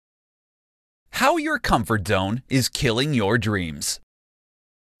How your comfort zone is killing your dreams.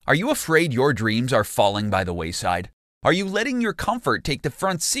 Are you afraid your dreams are falling by the wayside? Are you letting your comfort take the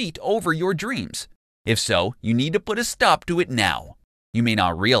front seat over your dreams? If so, you need to put a stop to it now. You may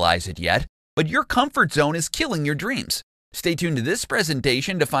not realize it yet, but your comfort zone is killing your dreams. Stay tuned to this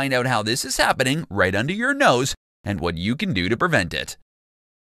presentation to find out how this is happening right under your nose and what you can do to prevent it.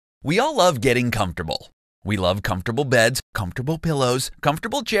 We all love getting comfortable. We love comfortable beds, comfortable pillows,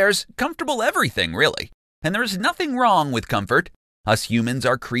 comfortable chairs, comfortable everything, really. And there's nothing wrong with comfort. Us humans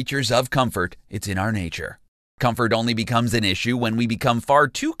are creatures of comfort. It's in our nature. Comfort only becomes an issue when we become far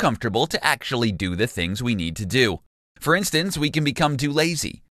too comfortable to actually do the things we need to do. For instance, we can become too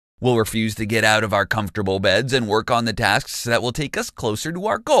lazy. We'll refuse to get out of our comfortable beds and work on the tasks that will take us closer to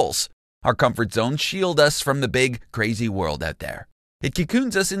our goals. Our comfort zones shield us from the big, crazy world out there. It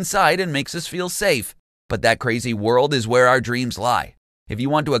cocoons us inside and makes us feel safe. But that crazy world is where our dreams lie. If you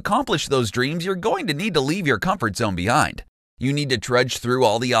want to accomplish those dreams, you're going to need to leave your comfort zone behind. You need to trudge through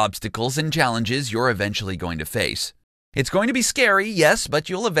all the obstacles and challenges you're eventually going to face. It's going to be scary, yes, but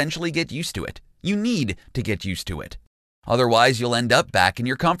you'll eventually get used to it. You need to get used to it. Otherwise, you'll end up back in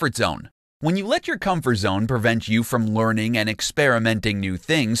your comfort zone. When you let your comfort zone prevent you from learning and experimenting new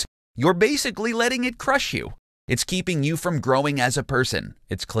things, you're basically letting it crush you. It's keeping you from growing as a person.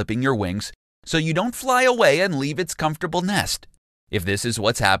 It's clipping your wings so you don't fly away and leave its comfortable nest. If this is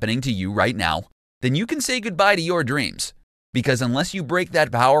what's happening to you right now, then you can say goodbye to your dreams. Because unless you break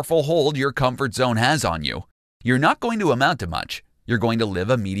that powerful hold your comfort zone has on you, you're not going to amount to much. You're going to live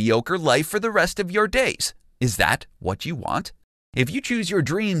a mediocre life for the rest of your days. Is that what you want? If you choose your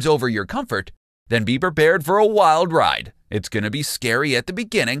dreams over your comfort, then be prepared for a wild ride. It's going to be scary at the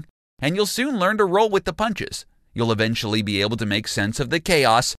beginning, and you'll soon learn to roll with the punches. You'll eventually be able to make sense of the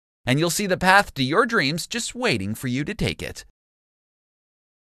chaos, and you'll see the path to your dreams just waiting for you to take it.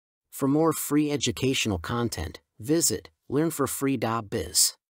 For more free educational content, visit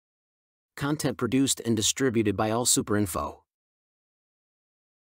learnforfree.biz. Content produced and distributed by AllSuperInfo.